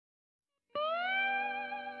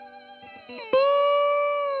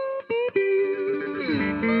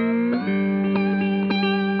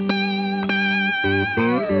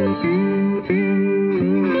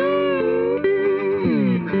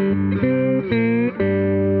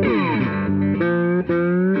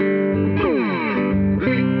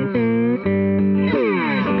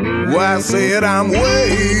I said I'm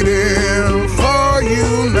waiting for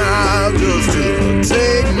you now, just to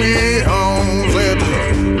take me home, said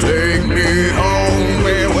to take me home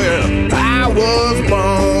where I was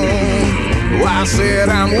born. I said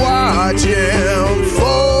I'm watching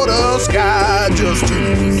for the sky, just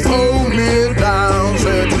to hold me down,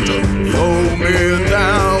 said to hold me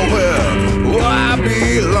down where I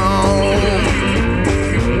belong.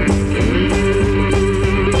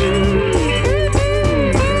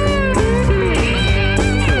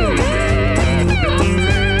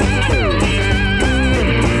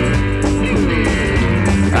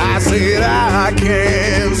 I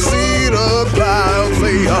can see the clouds,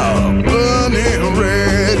 they are burning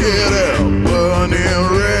red, yeah, they're burning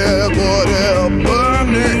red, boy, they're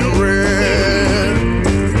burning red.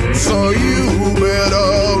 So you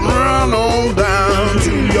better run on down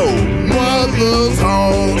to your mother's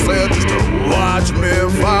home, said just to watch me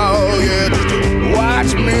fall, yeah, just to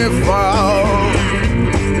watch me fall.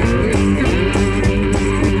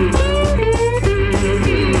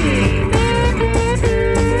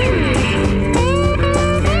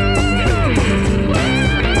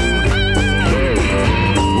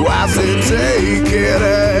 Take care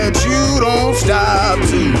that you don't stop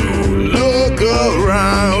to look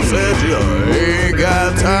around. Said you ain't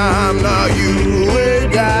got time, now you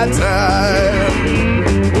ain't got time.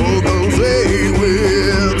 Oh, 'cause they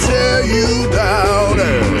will tear you down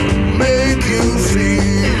and make you see.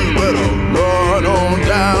 You better run on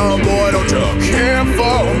down, boy, don't you care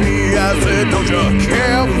for me? I said, don't you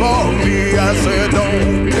care for me? I said,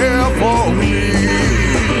 don't